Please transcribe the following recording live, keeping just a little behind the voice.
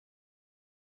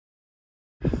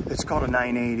It's called a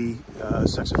 980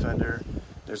 sex offender.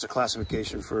 There's a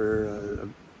classification for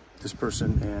this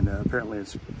person, and apparently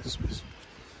it's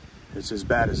as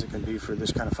bad as it can be for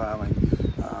this kind of filing.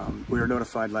 We were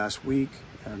notified last week,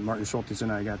 and Martin Schultes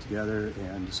and I got together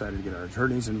and decided to get our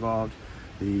attorneys involved.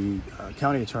 The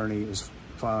county attorney is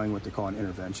filing what they call an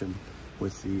intervention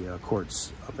with the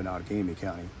courts up in Outagamie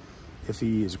County. If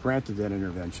he is granted that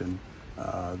intervention,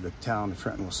 the Town of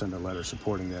Trenton will send a letter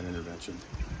supporting that intervention.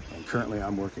 And currently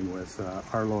I'm working with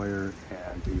our lawyer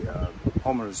and the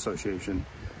homeowners association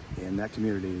in that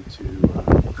community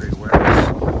to create awareness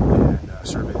and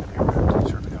survey the neighborhood to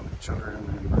determine how many children in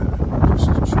the neighborhood, just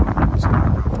to show them it's not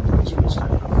a proper place for this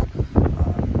type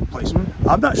of placement.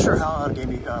 I'm not sure how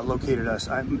Outagamie located us.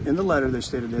 In the letter, they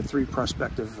stated they had 3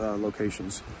 prospective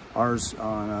locations. Ours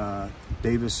on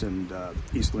Davis and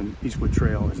Eastwood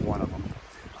Trail is one of them.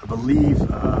 I believe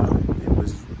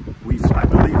I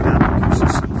believe that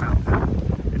location found them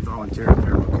and volunteered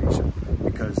their location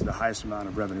because the highest amount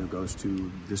of revenue goes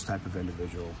to this type of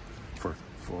individual for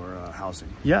housing.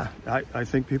 Yeah, I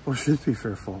think people should be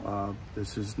fearful.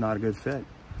 This is not a good fit.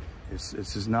 This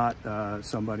is not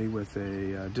somebody with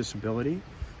a disability.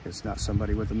 It's not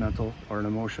somebody with a mental or an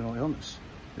emotional illness.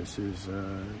 This is,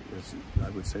 I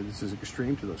would say this is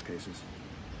extreme to those cases.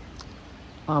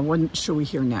 When should we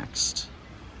hear next?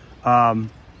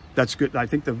 That's good. I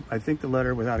think the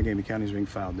letter with Outagamie County is being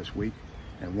filed this week.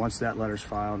 And once that letter's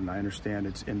filed, and I understand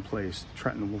it's in place,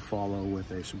 Trenton will follow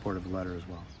with a supportive letter as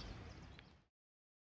well.